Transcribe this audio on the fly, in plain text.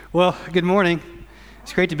Well, good morning.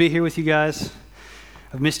 It's great to be here with you guys.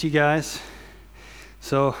 I've missed you guys.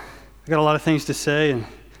 So I got a lot of things to say and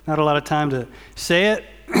not a lot of time to say it.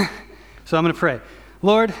 So I'm going to pray.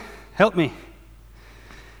 Lord, help me.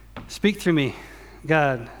 Speak through me.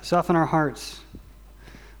 God, soften our hearts.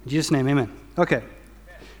 In Jesus' name, amen. Okay.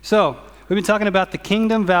 So we've been talking about the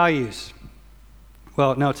kingdom values.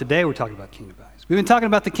 Well, no, today we're talking about kingdom values. We've been talking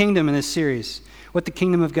about the kingdom in this series, what the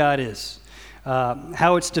kingdom of God is.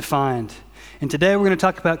 How it's defined. And today we're going to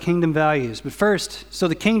talk about kingdom values. But first, so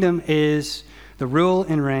the kingdom is the rule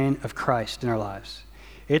and reign of Christ in our lives.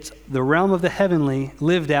 It's the realm of the heavenly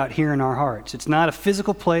lived out here in our hearts. It's not a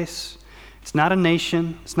physical place. It's not a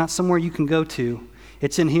nation. It's not somewhere you can go to.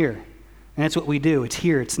 It's in here. And it's what we do. It's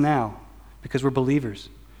here. It's now. Because we're believers.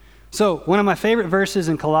 So one of my favorite verses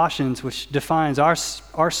in Colossians, which defines our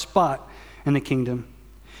spot in the kingdom,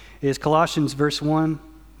 is Colossians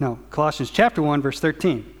chapter 1, verse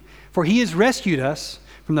 13. For he has rescued us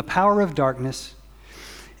from the power of darkness,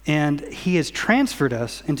 and he has transferred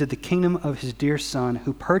us into the kingdom of his dear Son,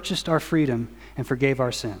 who purchased our freedom and forgave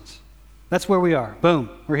our sins. That's where we are. Boom,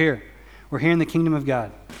 we're here. We're here in the kingdom of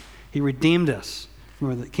God. He redeemed us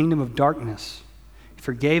from the kingdom of darkness. He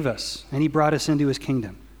forgave us, and he brought us into his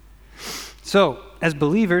kingdom. So, as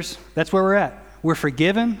believers, that's where we're at. We're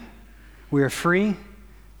forgiven, we are free,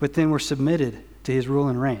 but then we're submitted to his rule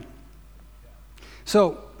and reign.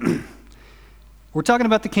 So, we're talking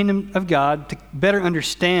about the kingdom of God to better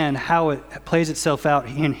understand how it plays itself out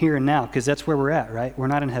in here and now, because that's where we're at, right? We're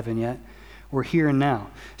not in heaven yet. We're here and now.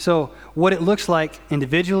 So, what it looks like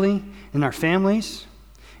individually, in our families,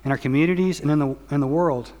 in our communities, and in the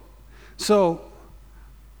world. So,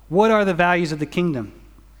 what are the values of the kingdom?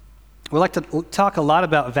 We like to talk a lot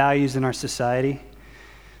about values in our society.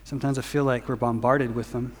 Sometimes I feel like we're bombarded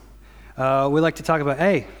with them. We like to talk about,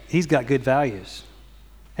 hey, he's got good values.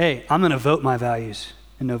 Hey, I'm going to vote my values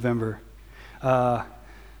in November.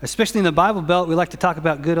 Especially in the Bible Belt, we like to talk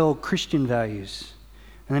about good old Christian values.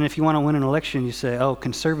 And then if you want to win an election, you say, oh,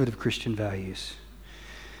 conservative Christian values.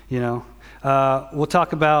 You know, we'll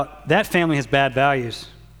talk about that family has bad values.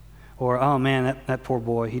 Or, oh man, that poor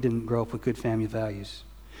boy, he didn't grow up with good family values.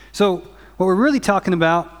 So what we're really talking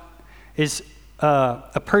about is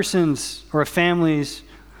a person's or a family's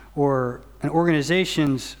or an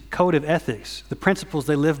organization's code of ethics, the principles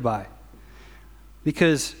they live by.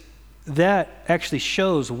 Because that actually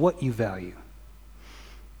shows what you value.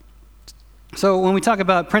 So when we talk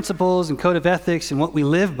about principles and code of ethics and what we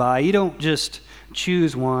live by, you don't just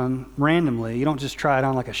choose one randomly. You don't just try it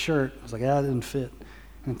on like a shirt. It's like, that didn't fit,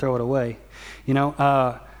 and throw it away. You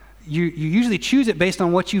know, you usually choose it based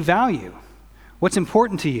on what you value, what's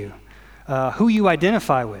important to you, who you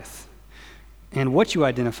identify with, and what you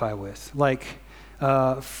identify with. Like,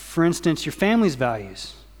 for instance, your family's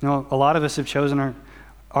values. You know, a lot of us have chosen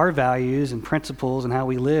our values and principles and how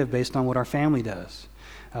we live based on what our family does,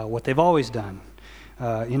 what they've always done.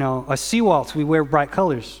 You know, a sea waltz, we wear bright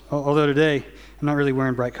colors. Although today, I'm not really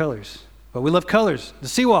wearing bright colors. But we love colors. The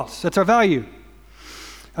sea waltz, that's our value.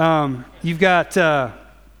 You've got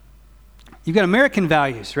American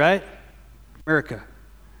values, right? America.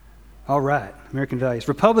 All right, American values.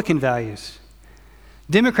 Republican values.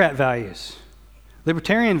 Democrat values.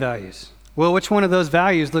 Libertarian values. Well, which one of those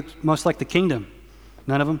values looks most like the kingdom?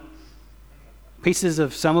 None of them. Pieces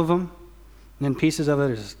of some of them, and then pieces of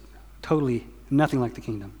it is totally nothing like the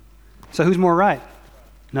kingdom. So who's more right?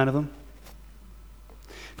 None of them.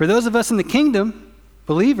 For those of us in the kingdom,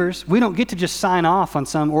 believers, we don't get to just sign off on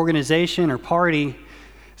some organization or party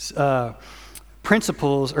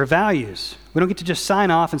principles or values. We don't get to just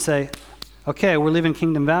sign off and say, okay, we're living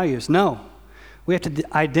kingdom values. No. We have to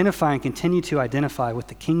identify and continue to identify with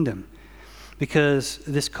the kingdom, because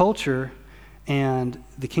this culture and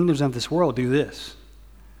the kingdoms of this world do this.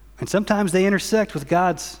 And sometimes they intersect with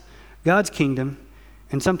God's kingdom,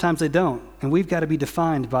 and sometimes they don't. And we've got to be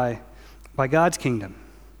defined by God's kingdom.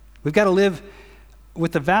 We've got to live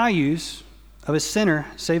with the values of a sinner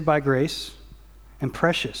saved by grace and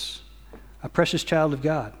a precious child of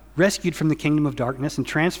God, rescued from the kingdom of darkness and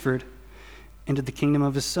transferred into the kingdom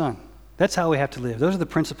of his Son. That's how we have to live. Those are the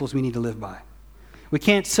principles we need to live by. We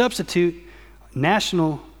can't substitute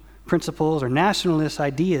national principles or nationalist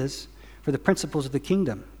ideas for the principles of the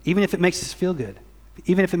kingdom, even if it makes us feel good,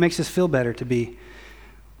 even if it makes us feel better to be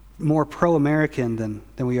more pro-American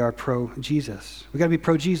than we are pro-Jesus. We've got to be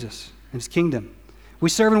pro-Jesus and his kingdom. We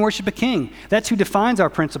serve and worship a king. That's who defines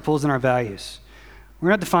our principles and our values.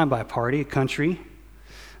 We're not defined by a party, a country.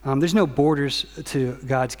 There's no borders to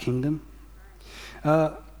God's kingdom.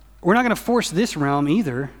 We're not going to force this realm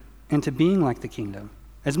either into being like the kingdom.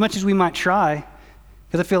 As much as we might try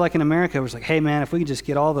Because I feel like in America, it was like, hey, man, if we could just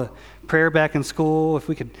get all the prayer back in school, if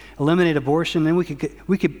we could eliminate abortion, then we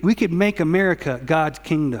could make America God's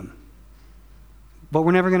kingdom. But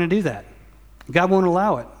we're never going to do that. God won't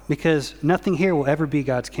allow it because nothing here will ever be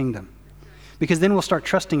God's kingdom. Because then we'll start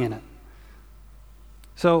trusting in it.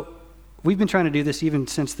 So we've been trying to do this even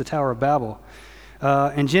since the Tower of Babel.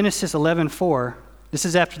 In Genesis 11:4, this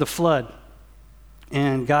is after the flood.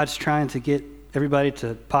 And God's trying to get everybody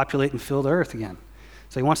to populate and fill the earth again.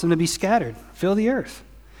 So he wants them to be scattered, fill the earth.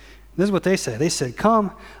 This is what they say. They said,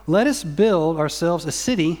 come, let us build ourselves a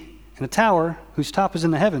city and a tower whose top is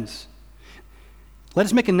in the heavens. Let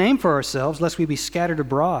us make a name for ourselves, lest we be scattered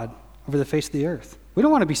abroad over the face of the earth. We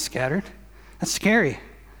don't want to be scattered. That's scary.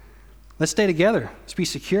 Let's stay together. Let's be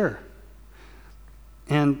secure.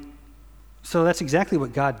 And so that's exactly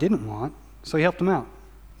what God didn't want. So he helped them out.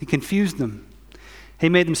 He confused them. He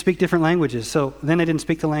made them speak different languages. So then they didn't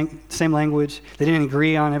speak the same language. They didn't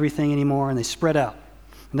agree on everything anymore, and they spread out.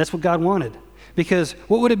 And that's what God wanted. Because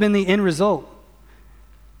what would have been the end result?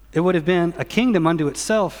 It would have been a kingdom unto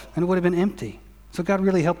itself, and it would have been empty. So God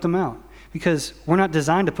really helped them out. Because we're not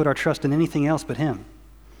designed to put our trust in anything else but him.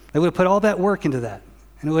 They would have put all that work into that,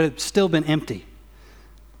 and it would have still been empty.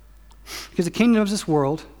 Because the kingdom of this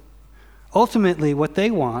world, ultimately what they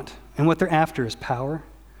want and what they're after is power,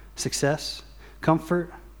 success,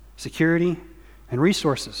 comfort, security, and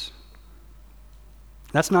resources.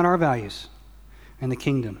 That's not our values in the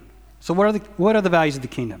kingdom. So what are the values of the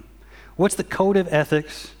kingdom? What's the code of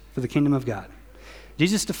ethics for the kingdom of God?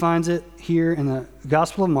 Jesus defines it here in the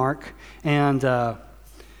Gospel of Mark, and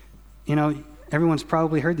everyone's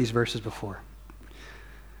probably heard these verses before.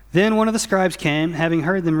 Then one of the scribes came, having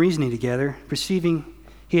heard them reasoning together, perceiving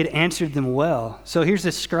he had answered them well. So here's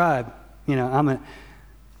this scribe.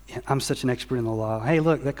 I'm such an expert in the law. Hey,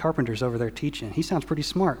 look, that carpenter's over there teaching. He sounds pretty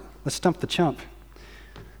smart. Let's stump the chump.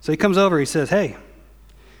 So he comes over, he says, hey,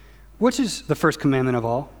 which is the first commandment of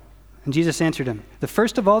all? And Jesus answered him, the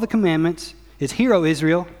first of all the commandments is, hear, O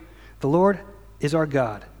Israel, the Lord is our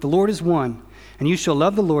God. The Lord is one, and you shall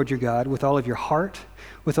love the Lord your God with all of your heart,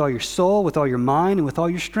 with all your soul, with all your mind, and with all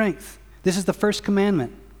your strength. This is the first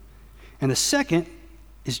commandment. And the second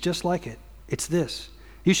is just like it. It's this.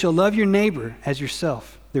 You shall love your neighbor as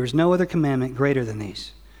yourself. There is no other commandment greater than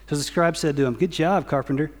these. So the scribe said to him, good job,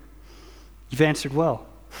 carpenter. You've answered well.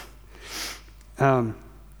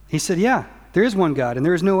 He said, yeah, there is one God, and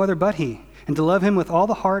there is no other but he. And to love him with all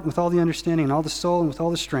the heart, and with all the understanding, and all the soul, and with all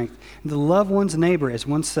the strength. And to love one's neighbor as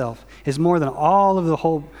oneself is more than all of the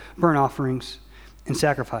whole burnt offerings and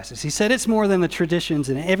sacrifices. He said it's more than the traditions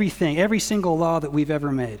and everything, every single law that we've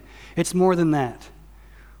ever made. It's more than that.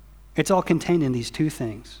 It's all contained in these two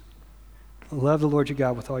things. Love the Lord your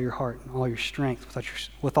God with all your heart and all your strength,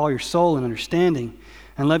 with all your soul and understanding,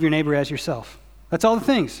 and love your neighbor as yourself. That's all the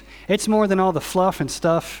things. It's more than all the fluff and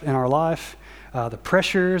stuff in our life, the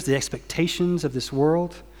pressures, the expectations of this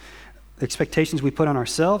world, the expectations we put on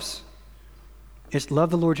ourselves. It's love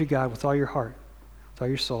the Lord your God with all your heart, with all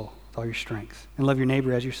your soul, with all your strength, and love your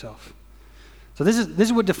neighbor as yourself. So this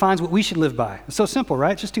is what defines what we should live by. It's so simple,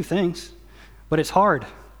 right? It's just two things, but it's hard.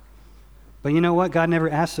 But you know what? God never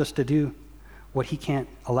asks us to do what he can't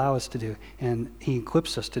allow us to do, and he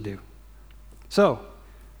equips us to do. So,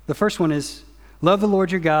 the first one is, love the Lord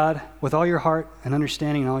your God with all your heart and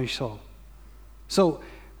understanding and all your soul. So,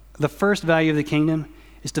 the first value of the kingdom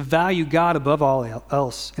is to value God above all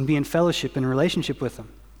else and be in fellowship and relationship with him.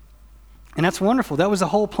 And that's wonderful. That was the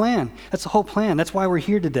whole plan. That's the whole plan. That's why we're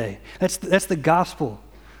here today. That's the gospel,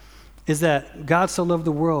 is that God so loved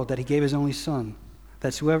the world that he gave his only son.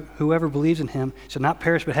 That's whoever believes in him shall not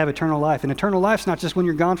perish but have eternal life. And eternal life's not just when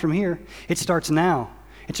you're gone from here. It starts now.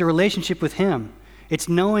 It's a relationship with him. It's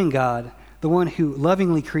knowing God, the one who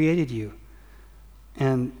lovingly created you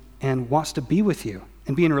and wants to be with you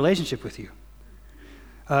and be in relationship with you.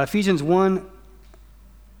 Ephesians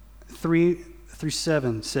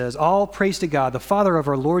 1:3-7 says, all praise to God, the Father of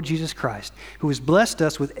our Lord Jesus Christ, who has blessed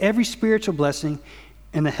us with every spiritual blessing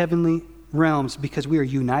in the heavenly realms because we are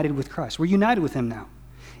united with Christ. We're united with him now.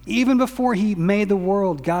 Even before he made the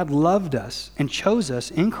world, God loved us and chose us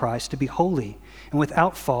in Christ to be holy and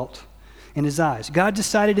without fault in his eyes. God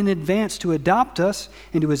decided in advance to adopt us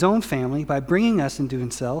into his own family by bringing us into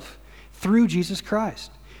himself through Jesus Christ.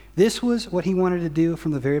 This was what he wanted to do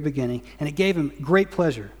from the very beginning, and it gave him great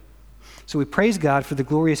pleasure. So we praise God for the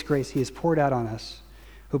glorious grace he has poured out on us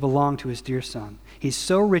who belong to his dear Son. He's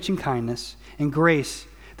so rich in kindness and grace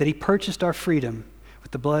that he purchased our freedom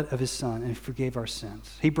with the blood of his Son and forgave our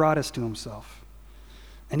sins. He brought us to himself,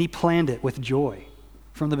 and he planned it with joy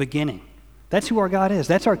from the beginning. That's who our God is.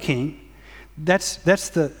 That's our King. That's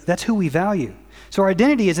who we value. So our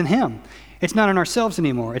identity is in him. It's not in ourselves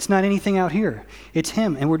anymore. It's not anything out here. It's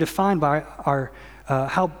him, and we're defined by our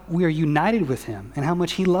how we are united with him and how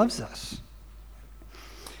much he loves us.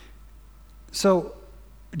 So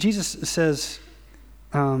Jesus says,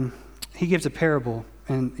 he gives a parable,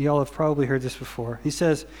 and y'all have probably heard this before. He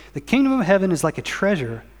says, the kingdom of heaven is like a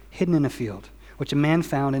treasure hidden in a field, which a man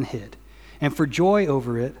found and hid. And for joy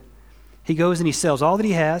over it, he goes and he sells all that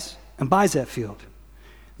he has and buys that field.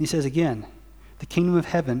 And he says again, the kingdom of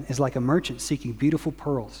heaven is like a merchant seeking beautiful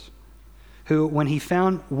pearls, who, when he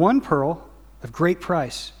found one pearl of great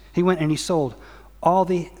price, he went and he sold all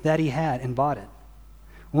that he had and bought it.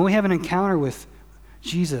 When we have an encounter with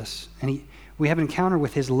Jesus and we have an encounter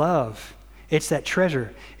with his love, it's that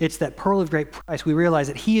treasure, it's that pearl of great price. We realize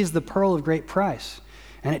that he is the pearl of great price,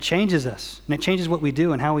 and it changes us, and it changes what we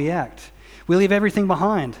do and how we act. We leave everything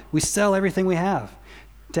behind. We sell everything we have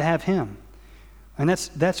to have him. And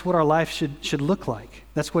that's what our life should look like.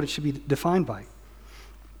 That's what it should be defined by.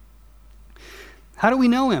 How do we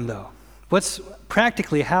know him, though?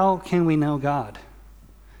 Practically, how can we know God?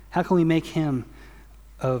 How can we make him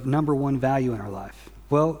of number one value in our life?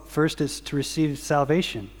 Well, first is to receive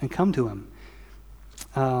salvation and come to him.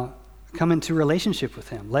 Come into relationship with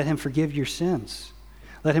him. Let him forgive your sins.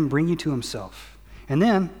 Let him bring you to himself. And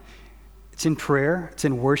then it's in prayer, it's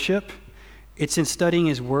in worship, it's in studying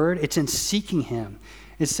his word, it's in seeking him.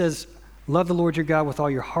 It says, love the Lord your God with all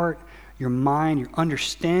your heart, your mind, your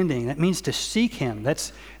understanding. That means to seek him.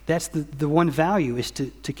 That's the one value, is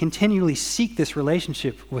to continually seek this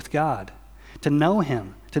relationship with God, to know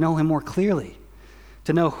him more clearly,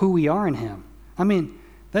 to know who we are in him. I mean,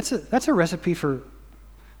 that's a recipe for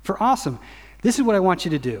awesome. This is what I want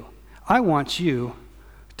you to do. I want you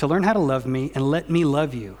to learn how to love me and let me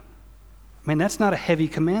love you. I mean, that's not a heavy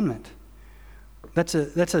commandment. That's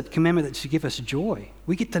a commandment that should give us joy.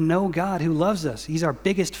 We get to know God who loves us. He's our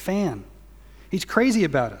biggest fan. He's crazy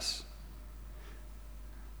about us.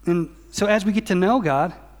 And so as we get to know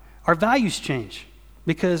God, our values change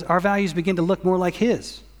because our values begin to look more like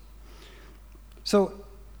his. So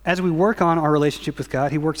as we work on our relationship with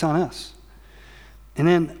God, he works on us. And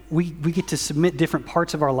then we get to submit different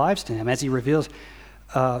parts of our lives to him as he reveals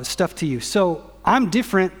stuff to you. So I'm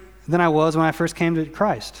different than I was when I first came to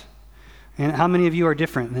Christ. And how many of you are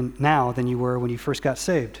different now than you were when you first got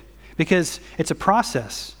saved? Because it's a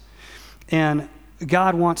process. And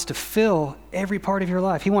God wants to fill every part of your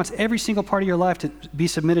life. He wants every single part of your life to be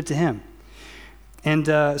submitted to him. And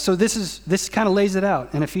so this kind of lays it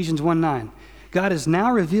out in Ephesians 1:9. God has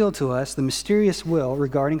now revealed to us the mysterious will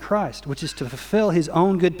regarding Christ, which is to fulfill his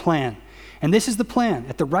own good plan. And this is the plan.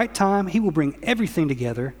 At the right time, he will bring everything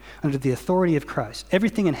together under the authority of Christ.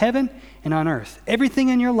 Everything in heaven and on earth. Everything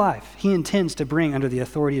in your life, he intends to bring under the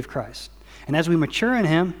authority of Christ. And as we mature in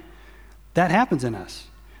him, that happens in us.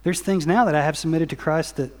 There's things now that I have submitted to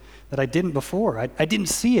Christ that I didn't before. I didn't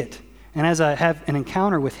see it. And as I have an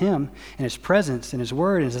encounter with him and his presence and his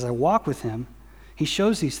word, and as I walk with him, he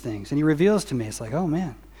shows these things and he reveals to me. It's like, oh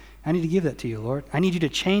man, I need to give that to you, Lord. I need you to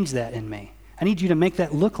change that in me. I need you to make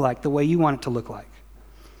that look like the way you want it to look like.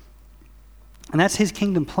 And that's his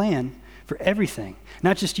kingdom plan for everything.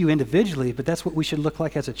 Not just you individually, but that's what we should look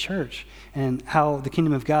like as a church. And how the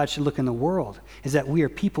kingdom of God should look in the world is that we are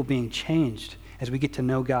people being changed as we get to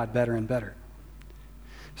know God better and better.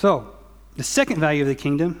 So, the second value of the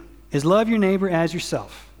kingdom is love your neighbor as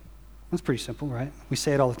yourself. That's pretty simple, right? We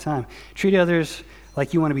say it all the time. Treat others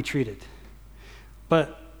like you want to be treated.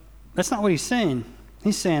 But that's not what he's saying.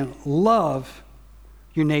 He's saying, love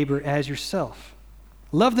your neighbor as yourself.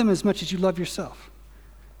 Love them as much as you love yourself.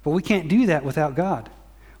 But we can't do that without God.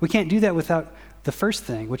 We can't do that without the first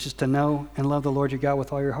thing, which is to know and love the Lord your God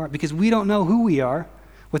with all your heart, because we don't know who we are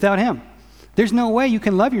without him. There's no way you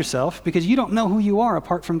can love yourself because you don't know who you are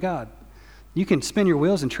apart from God. You can spin your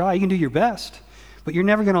wheels and try. You can do your best, but you're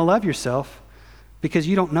never going to love yourself because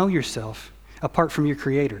you don't know yourself apart from your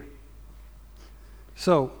Creator.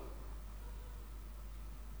 So,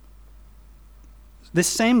 this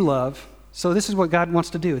same love, so this is what God wants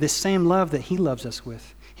to do. This same love that he loves us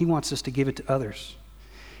with, he wants us to give it to others.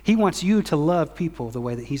 He wants you to love people the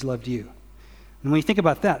way that he's loved you. And when you think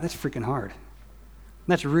about that, that's freaking hard.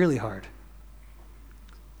 That's really hard.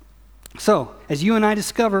 So, as you and I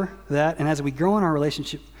discover that, and as we grow in our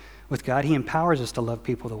relationship with God, he empowers us to love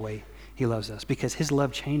people the way he loves us because his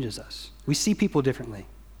love changes us. We see people differently.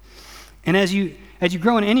 And as you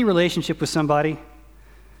grow in any relationship with somebody,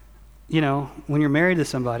 you know, when you're married to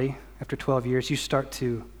somebody, after 12 years, you start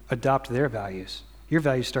to adopt their values. Your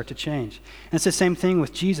values start to change. And it's the same thing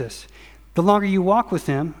with Jesus. The longer you walk with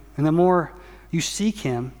him, and the more you seek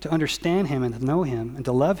him to understand him and to know him and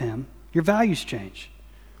to love him, Your values change.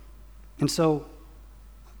 And so,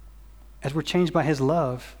 as we're changed by his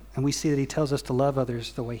love, and we see that he tells us to love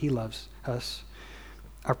others the way he loves us,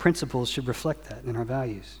 our principles should reflect that in our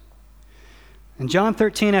values. In John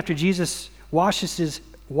 13, after Jesus washes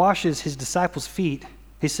his disciples' feet,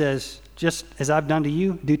 he says, just as I've done to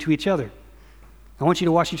you, do to each other. I want you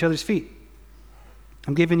to wash each other's feet.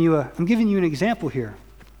 I'm giving you an example here.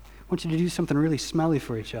 I want you to do something really smelly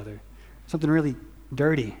for each other, something really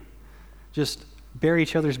dirty. Just bear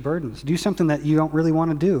each other's burdens. Do something that you don't really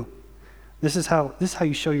want to do. This is how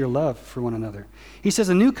you show your love for one another. He says,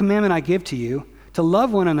 a new commandment I give to you, to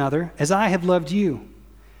love one another as I have loved you,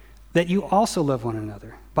 that you also love one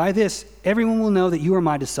another. By this, everyone will know that you are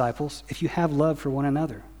my disciples if you have love for one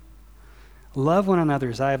another. Love one another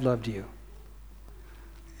as I have loved you.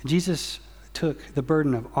 Jesus took the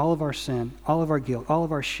burden of all of our sin, all of our guilt, all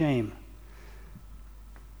of our shame.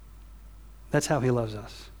 That's how he loves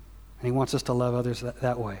us. And he wants us to love others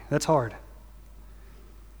that way. That's hard.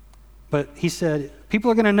 But he said,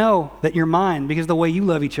 people are going to know that you're mine because of the way you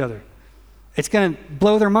love each other. It's going to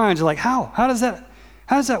blow their minds. They're like, how? How does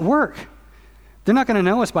that work? They're not going to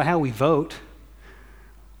know us by how we vote,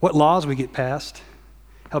 what laws we get passed,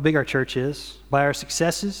 how big our church is, by our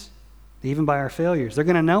successes, even by our failures. They're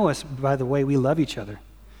going to know us by the way we love each other.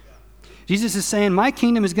 Jesus is saying, my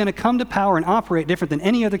kingdom is going to come to power and operate different than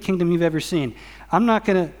any other kingdom you've ever seen. My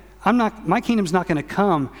kingdom's not going to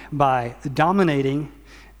come by dominating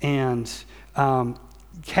and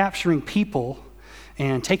capturing people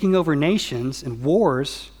and taking over nations and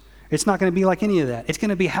wars. It's not going to be like any of that. It's going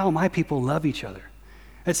to be how my people love each other.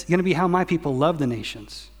 It's going to be how my people love the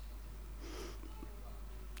nations.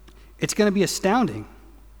 It's going to be astounding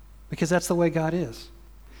because that's the way God is.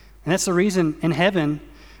 And that's the reason in heaven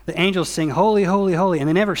the angels sing, holy, holy, holy, and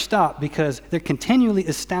they never stop because they're continually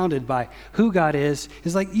astounded by who God is.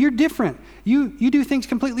 It's like, you're different. You do things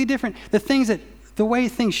completely different. The way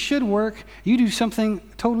things should work, you do something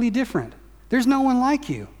totally different. There's no one like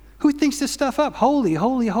you. Who thinks this stuff up? Holy,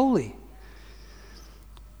 holy, holy.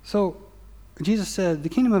 So Jesus said, the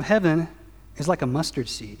kingdom of heaven is like a mustard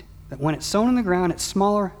seed, that when it's sown in the ground, it's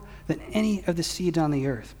smaller than any of the seeds on the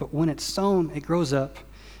earth. But when it's sown, it grows up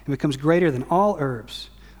and becomes greater than all herbs,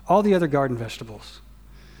 all the other garden vegetables.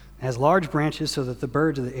 It has large branches so that the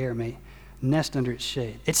birds of the air may nest under its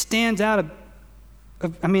shade. It stands out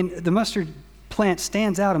the mustard plant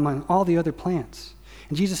stands out among all the other plants.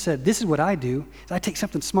 And Jesus said, this is what I do, is I take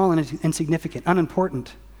something small and insignificant,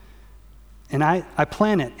 unimportant, and I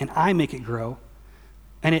plant it and I make it grow,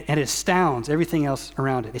 and it astounds everything else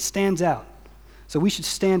around it. It stands out. So we should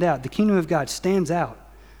stand out. The kingdom of God stands out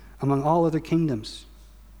among all other kingdoms.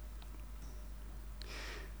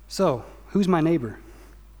 So, who's my neighbor?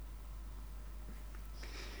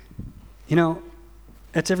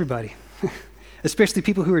 That's everybody, especially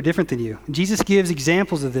people who are different than you. Jesus gives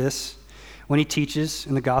examples of this when he teaches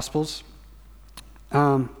in the Gospels.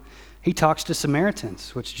 He talks to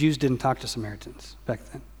Samaritans, which Jews didn't talk to Samaritans back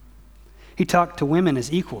then. He talked to women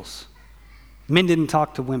as equals. Men didn't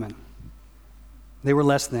talk to women. They were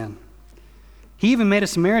less than. He even made a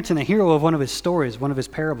Samaritan a hero of one of his stories, one of his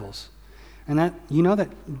parables. And that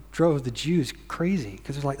drove the Jews crazy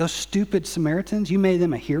because they're like, those stupid Samaritans, you made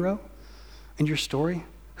them a hero in your story?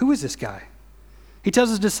 Who is this guy? He tells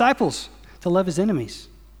his disciples to love his enemies,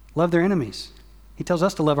 love their enemies. He tells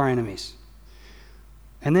us to love our enemies.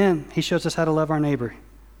 And then he shows us how to love our neighbor.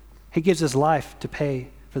 He gives his life to pay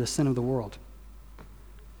for the sin of the world.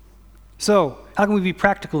 So, how can we be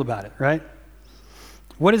practical about it, right?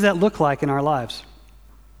 What does that look like in our lives?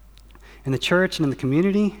 In the church and in the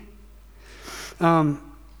community?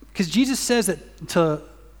 Because Jesus says that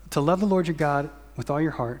to love the Lord your God with all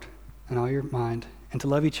your heart and all your mind, and to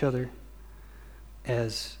love each other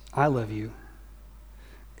as I love you,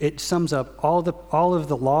 it sums up all of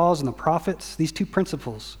the laws and the prophets. These two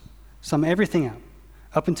principles sum everything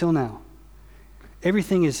up until now.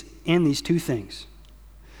 Everything is in these two things.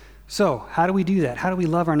 So, how do we do that? How do we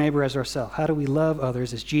love our neighbor as ourselves? How do we love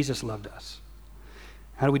others as Jesus loved us?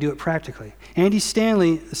 How do we do it practically? Andy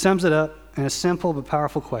Stanley sums it up in a simple but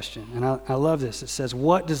powerful question, and I love this. It says,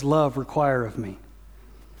 what does love require of me?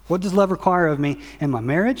 What does love require of me in my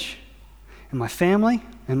marriage, in my family,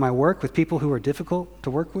 in my work with people who are difficult to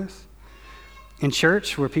work with, in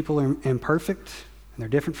church where people are imperfect and they're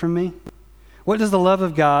different from me? What does the love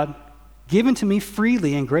of God, given to me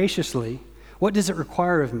freely and graciously, what does it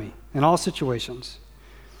require of me in all situations?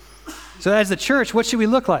 So as the church, what should we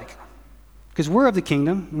look like? Because we're of the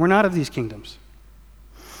kingdom, we're not of these kingdoms.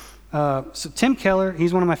 So Tim Keller,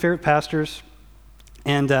 he's one of my favorite pastors,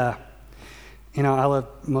 and I love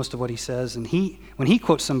most of what he says. And when he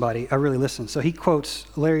quotes somebody, I really listen. So he quotes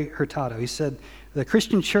Larry Hurtado. He said, the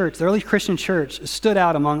early Christian church stood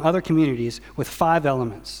out among other communities with 5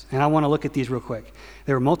 elements. And I want to look at these real quick.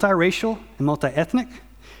 They were multiracial and multi-ethnic.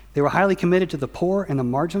 They were highly committed to the poor and the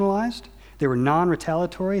marginalized. They were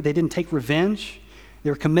non-retaliatory. They didn't take revenge. They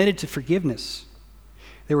were committed to forgiveness.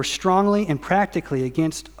 They were strongly and practically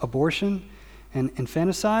against abortion and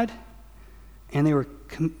infanticide. And they were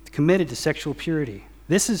committed to sexual purity.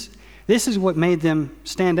 This is what made them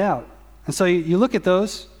stand out. And so you look at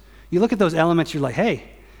those elements, you're like, hey,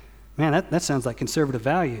 man, that sounds like conservative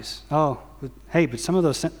values. Oh, but some of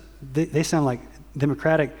those, they sound like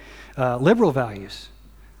democratic, liberal values.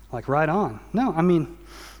 Like, right on. No, I mean,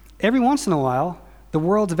 every once in a while, the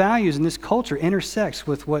world's values in this culture intersects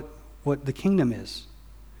with what the kingdom is.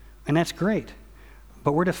 And that's great.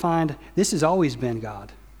 But we're defined, this has always been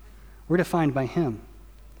God. We're defined by him.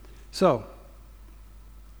 So,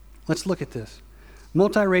 let's look at this.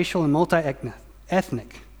 Multiracial and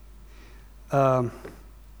multi-ethnic. In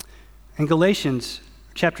Galatians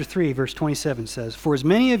chapter 3, verse 27 says, "For as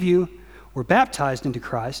many of you were baptized into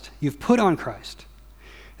Christ, you've put on Christ.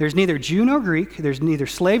 There's neither Jew nor Greek, there's neither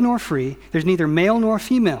slave nor free, there's neither male nor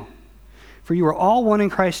female. For you are all one in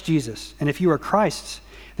Christ Jesus. And if you are Christ's,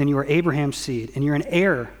 then you are Abraham's seed, and you're an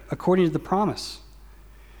heir according to the promise."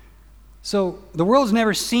 So the world's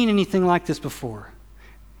never seen anything like this before.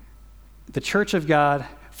 The church of God,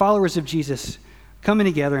 followers of Jesus, coming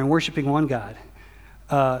together and worshiping one God.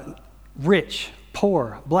 Rich,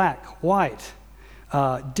 poor, black, white,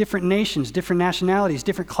 different nations, different nationalities,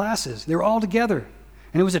 different classes. They were all together.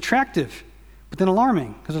 And it was attractive, but then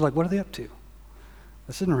alarming, because they're like, what are they up to?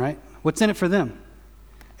 This isn't right. What's in it for them?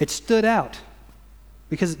 It stood out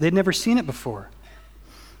because they'd never seen it before.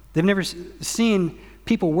 They've never seen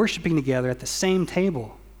people worshiping together at the same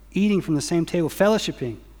table, eating from the same table,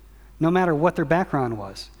 fellowshipping, no matter what their background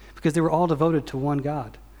was, because they were all devoted to one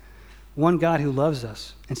God who loves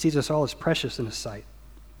us and sees us all as precious in his sight.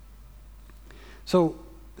 So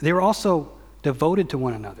they were also devoted to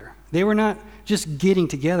one another. They were not just getting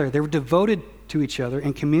together. They were devoted to each other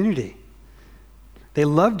in community. They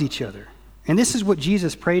loved each other. And this is what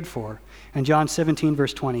Jesus prayed for in John 17,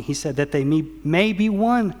 verse 20. He said that they may be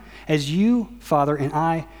one as you, Father, and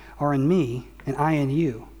I are in me, and I in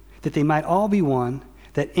you, that they might all be one,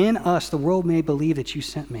 that in us the world may believe that you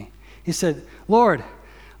sent me. He said, Lord,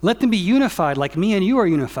 let them be unified like me and you are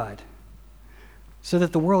unified, so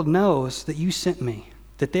that the world knows that you sent me,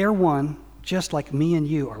 that they are one, just like me and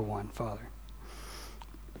you are one, Father.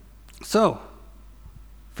 So,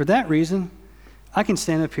 for that reason, I can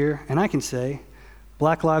stand up here and I can say,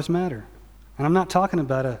 Black Lives Matter. And I'm not talking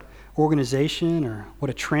about an organization or what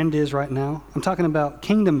a trend is right now. I'm talking about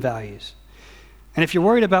kingdom values. And if you're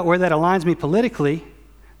worried about where that aligns me politically,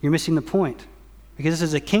 you're missing the point, because this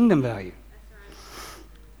is a kingdom value.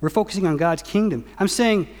 We're focusing on God's kingdom. I'm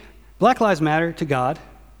saying Black Lives Matter to God,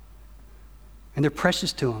 and they're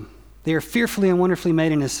precious to him. They are fearfully and wonderfully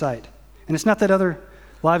made in his sight. And it's not that other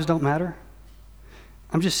lives don't matter.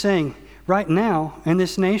 I'm just saying, right now in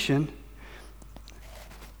this nation,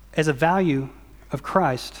 as a value of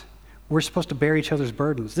Christ, we're supposed to bear each other's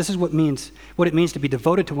burdens. This is what it means to be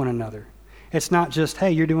devoted to one another. It's not just,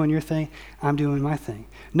 hey, you're doing your thing, I'm doing my thing.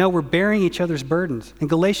 No, we're bearing each other's burdens. In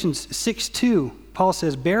Galatians 6:2, Paul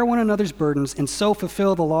says, bear one another's burdens and so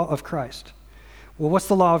fulfill the law of Christ. Well, what's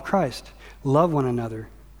the law of Christ? Love one another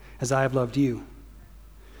as I have loved you.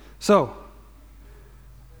 So,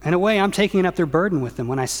 in a way, I'm taking up their burden with them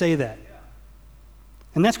when I say that.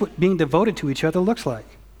 And that's what being devoted to each other looks like.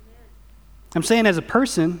 I'm saying, as a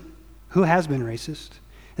person who has been racist,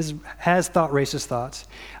 has thought racist thoughts,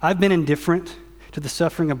 I've been indifferent to the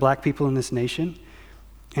suffering of black people in this nation.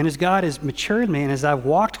 And as God has matured me and as I've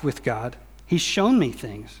walked with God, he's shown me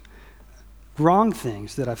things, wrong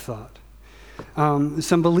things that I've thought,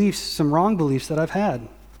 some wrong beliefs that I've had,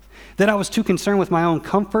 that I was too concerned with my own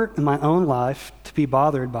comfort and my own life to be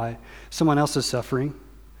bothered by someone else's suffering,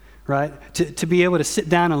 right? To be able to sit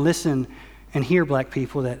down and listen and hear black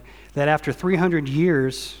people that after 300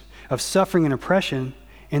 years of suffering and oppression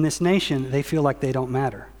in this nation, they feel like they don't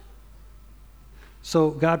matter.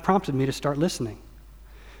 So God prompted me to start listening.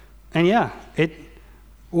 And yeah,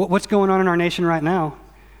 what's going on in our nation right now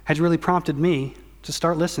has really prompted me to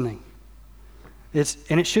start listening.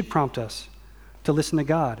 And it should prompt us to listen to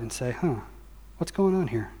God and say, what's going on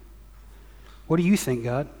here? What do you think,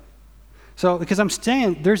 God? So, because I'm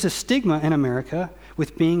saying there's a stigma in America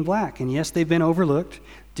with being black. And yes, they've been overlooked,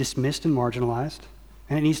 dismissed, and marginalized.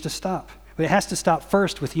 And it needs to stop. But it has to stop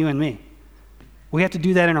first with you and me. We have to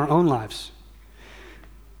do that in our own lives.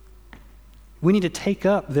 we need to take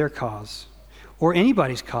up their cause or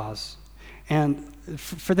anybody's cause and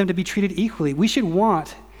for them to be treated equally. We should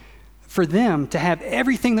want for them to have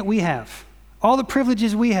everything that we have, all the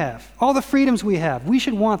privileges we have, all the freedoms we have. We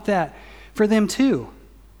should want that for them too.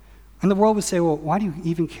 And the world would say, well, why do you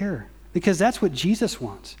even care? Because that's what Jesus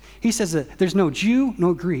wants. He says that there's no Jew,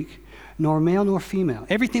 nor Greek, nor male, nor female.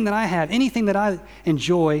 Everything that I have, anything that I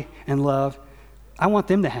enjoy and love, I want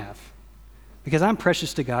them to have. Because I'm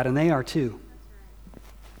precious to God and they are too.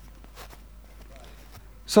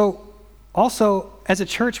 So also, as a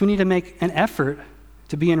church, we need to make an effort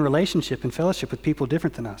to be in relationship and fellowship with people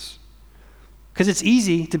different than us. Because it's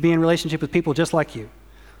easy to be in relationship with people just like you.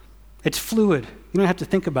 It's fluid. You don't have to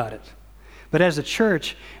think about it. But as a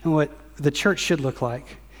church, and what the church should look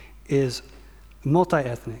like is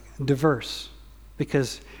multi-ethnic, diverse,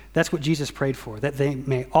 because that's what Jesus prayed for, that they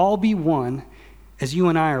may all be one as you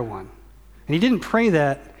and I are one. And he didn't pray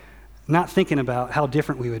that not thinking about how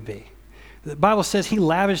different we would be. The Bible says he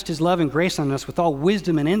lavished his love and grace on us with all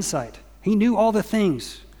wisdom and insight. He knew all the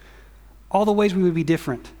things, all the ways we would be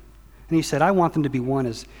different. And he said, I want them to be one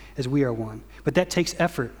as we are one. But that takes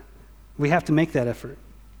effort. We have to make that effort.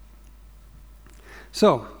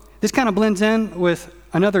 So this kind of blends in with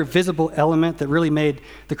another visible element that really made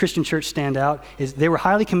the Christian church stand out is they were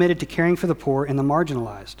highly committed to caring for the poor and the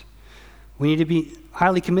marginalized. We need to be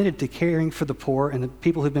highly committed to caring for the poor and the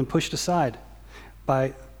people who've been pushed aside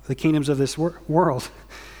by the kingdoms of this world.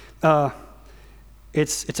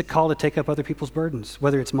 It's a call to take up other people's burdens,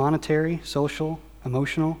 whether it's monetary, social,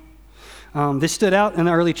 emotional. This stood out in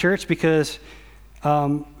the early church because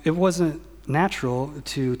it wasn't natural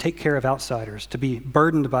to take care of outsiders, to be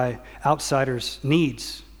burdened by outsiders'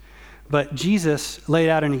 needs. But Jesus laid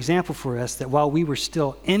out an example for us that while we were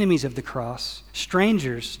still enemies of the cross,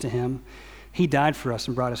 strangers to him, he died for us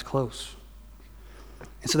and brought us close.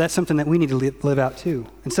 And so that's something that we need to live out too.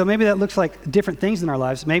 And so maybe that looks like different things in our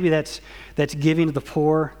lives. Maybe that's giving to the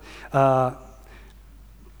poor,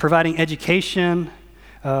 providing education,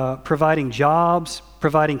 providing jobs,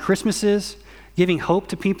 providing Christmases, giving hope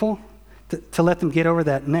to people to let them get over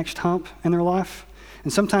that next hump in their life.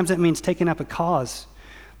 And sometimes that means taking up a cause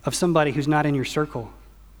of somebody who's not in your circle,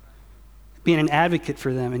 being an advocate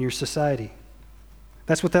for them in your society.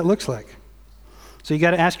 That's what that looks like. So you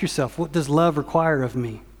got to ask yourself, what does love require of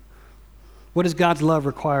me? What does God's love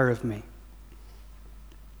require of me?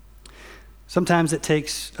 Sometimes it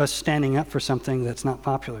takes us standing up for something that's not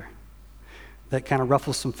popular, that kind of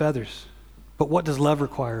ruffles some feathers. But what does love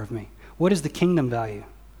require of me? What is the kingdom value?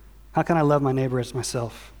 How can I love my neighbor as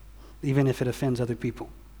myself, even if it offends other people?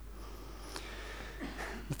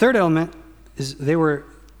 The third element is they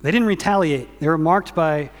didn't retaliate. They were marked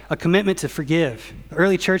by a commitment to forgive. The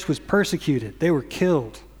early church was persecuted. They were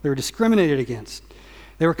killed. They were discriminated against.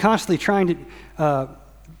 They were constantly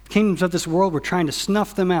kingdoms of this world were trying to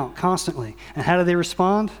snuff them out constantly. And how did they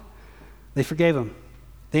respond? They forgave them.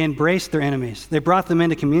 They embraced their enemies. They brought them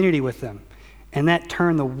into community with them. And that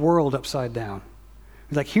turned the world upside down.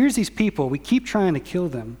 It's like, here's these people. We keep trying to kill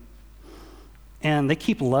them. And they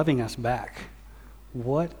keep loving us back.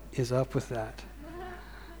 What is up with that?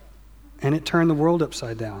 And it turned the world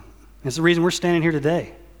upside down. It's the reason we're standing here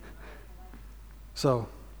today. So,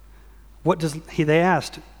 they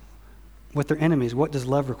asked with their enemies, what does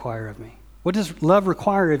love require of me? What does love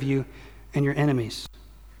require of you and your enemies?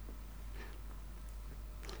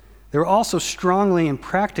 They were also strongly and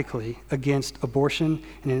practically against abortion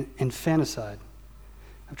and infanticide.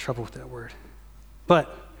 I have trouble with that word.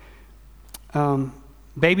 But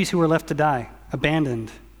babies who were left to die,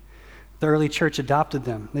 abandoned, the early church adopted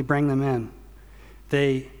them. They bring them in.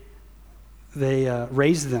 They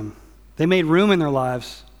raised them. They made room in their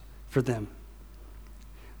lives for them.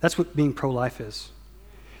 That's what being pro-life is.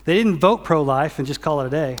 They didn't vote pro-life and just call it a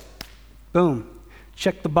day. Boom.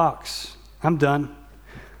 Check the box. I'm done.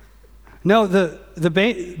 No, the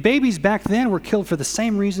babies back then were killed for the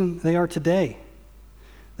same reason they are today.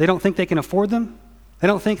 They don't think they can afford them. They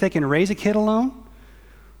don't think they can raise a kid alone.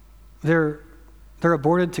 They're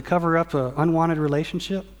aborted to cover up an unwanted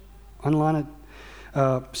relationship, unwanted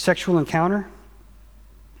sexual encounter.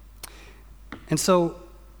 And so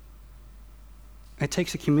it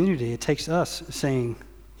takes a community, it takes us saying,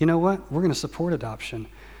 you know what, we're going to support adoption.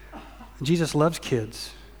 Jesus loves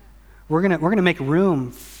kids. We're going to make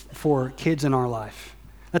room for kids in our life.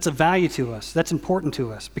 That's a value to us. That's important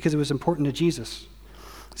to us because it was important to Jesus.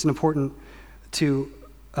 It's important to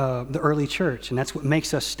the early church, and that's what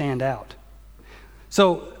makes us stand out.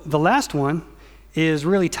 So the last one is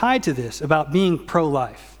really tied to this, about being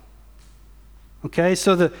pro-life. Okay,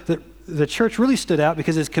 so the church really stood out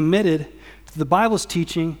because it's committed to the Bible's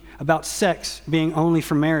teaching about sex being only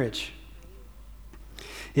for marriage.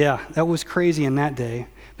 Yeah, that was crazy in that day,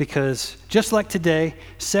 because just like today,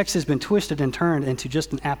 sex has been twisted and turned into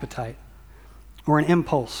just an appetite or an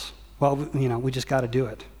impulse. Well, we just got to do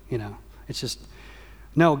it. It's just,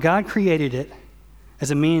 no, God created it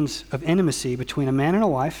as a means of intimacy between a man and a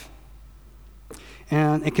wife,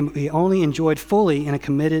 and it can be only enjoyed fully in a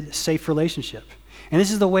committed, safe relationship. And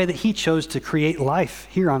this is the way that he chose to create life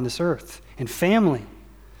here on this earth, and family.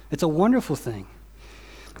 It's a wonderful thing.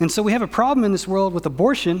 And so we have a problem in this world with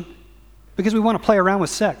abortion because we want to play around with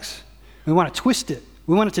sex. We want to twist it.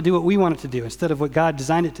 We want it to do what we want it to do instead of what God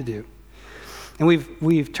designed it to do. And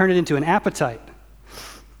we've turned it into an appetite.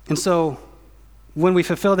 And so when we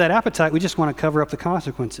fulfill that appetite, we just want to cover up the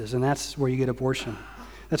consequences, and that's where you get abortion.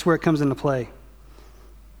 That's where it comes into play.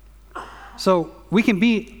 So we can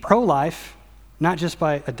be pro-life, not just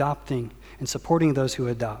by adopting and supporting those who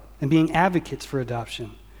adopt and being advocates for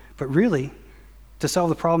adoption, but really, to solve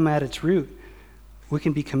the problem at its root, we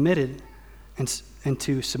can be committed and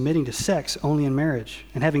to submitting to sex only in marriage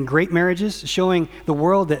and having great marriages, showing the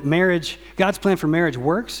world that marriage, God's plan for marriage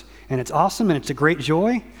works, and it's awesome, and it's a great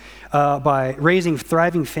joy, by raising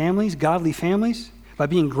thriving families, godly families, by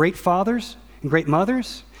being great fathers and great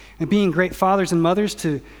mothers, and being great fathers and mothers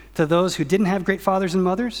to those who didn't have great fathers and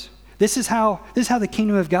mothers. This is how the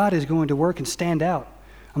kingdom of God is going to work and stand out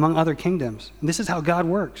among other kingdoms. And this is how God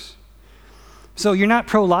works. So you're not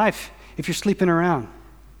pro-life if you're sleeping around.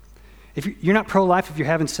 You're not pro-life if you're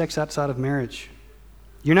having sex outside of marriage.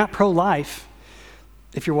 You're not pro-life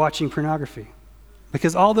if you're watching pornography,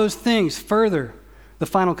 because all those things further the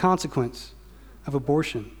final consequence of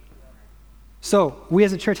abortion. So we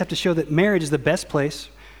as a church have to show that marriage is the best place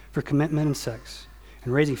for commitment and sex,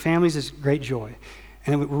 and raising families is great joy,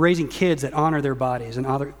 and we're raising kids that honor their bodies and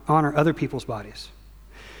honor other people's bodies.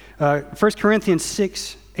 1 Corinthians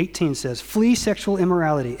 6:18 says, "Flee sexual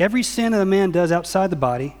immorality. Every sin that a man does outside the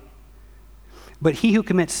body, but he who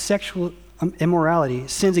commits sexual immorality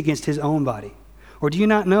sins against his own body. Or do you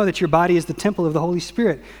not know that your body is the temple of the Holy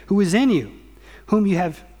Spirit who is in you, whom you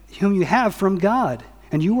have from God,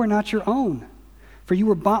 and you are not your own? For you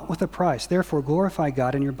were bought with a price. Therefore glorify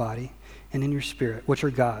God in your body and in your spirit, which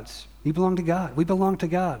are God's." You belong to God. We belong to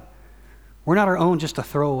God. We're not our own just to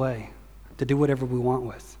throw away, to do whatever we want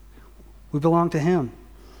with. We belong to him.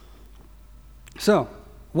 So,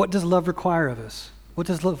 what does love require of us? What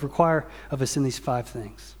does love require of us in these 5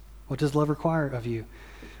 things? What does love require of you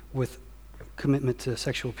with commitment to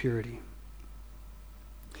sexual purity?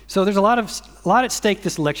 So there's a lot at stake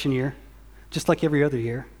this election year, just like every other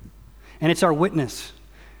year. And it's our witness.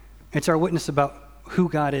 It's our witness about who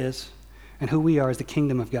God is and who we are as the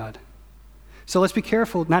kingdom of God. So let's be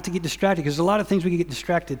careful not to get distracted, because there's a lot of things we can get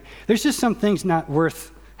distracted. There's just some things not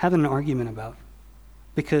worth having an argument about,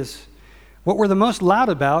 because what we're the most loud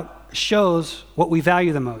about shows what we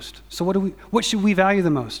value the most. So what should we value the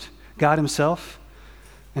most? God himself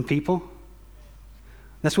and people?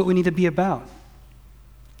 That's what we need to be about.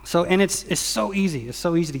 So, and it's so easy. It's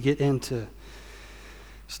so easy to get into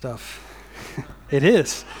stuff. It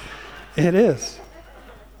is. It is.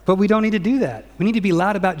 But we don't need to do that. We need to be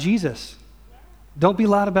loud about Jesus. Don't be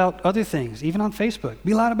loud about other things, even on Facebook.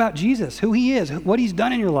 Be loud about Jesus, who he is, what he's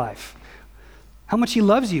done in your life, how much he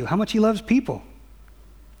loves you, how much he loves people.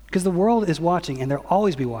 Because the world is watching, and they'll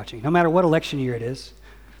always be watching, no matter what election year it is.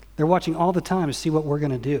 They're watching all the time to see what we're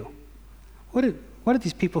going to do. What did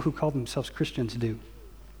these people who call themselves Christians do?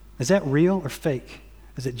 Is that real or fake?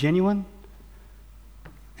 Is it genuine?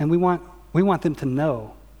 And we want them to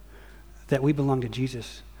know that we belong to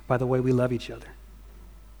Jesus by the way we love each other.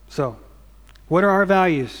 So, what are our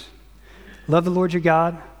values? Love the Lord your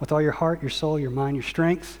God with all your heart, your soul, your mind, your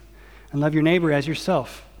strength, and love your neighbor as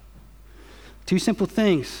yourself. 2 simple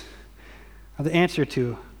things are the answer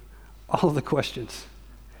to all of the questions.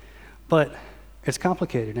 But it's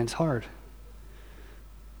complicated and it's hard.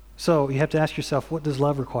 So you have to ask yourself, what does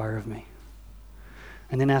love require of me?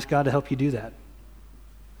 And then ask God to help you do that.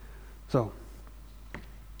 So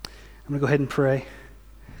I'm going to go ahead and pray,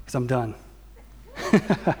 because I'm done.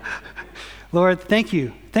 Lord, thank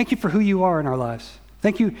you. Thank you for who you are in our lives.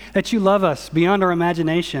 Thank you that you love us beyond our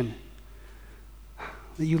imagination,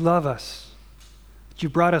 that you love us, that you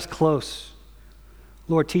brought us close.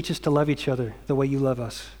 Lord, teach us to love each other the way you love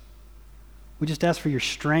us. We just ask for your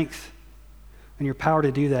strength and your power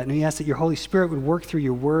to do that. And we ask that your Holy Spirit would work through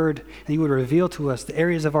your word, and you would reveal to us the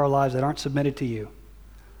areas of our lives that aren't submitted to you.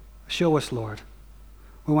 Show us, Lord.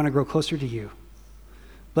 We want to grow closer to you.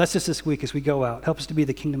 Bless us this week as we go out. Help us to be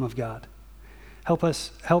the kingdom of God.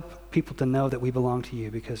 Help people to know that we belong to you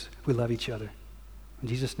because we love each other. In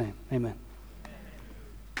Jesus' name, amen.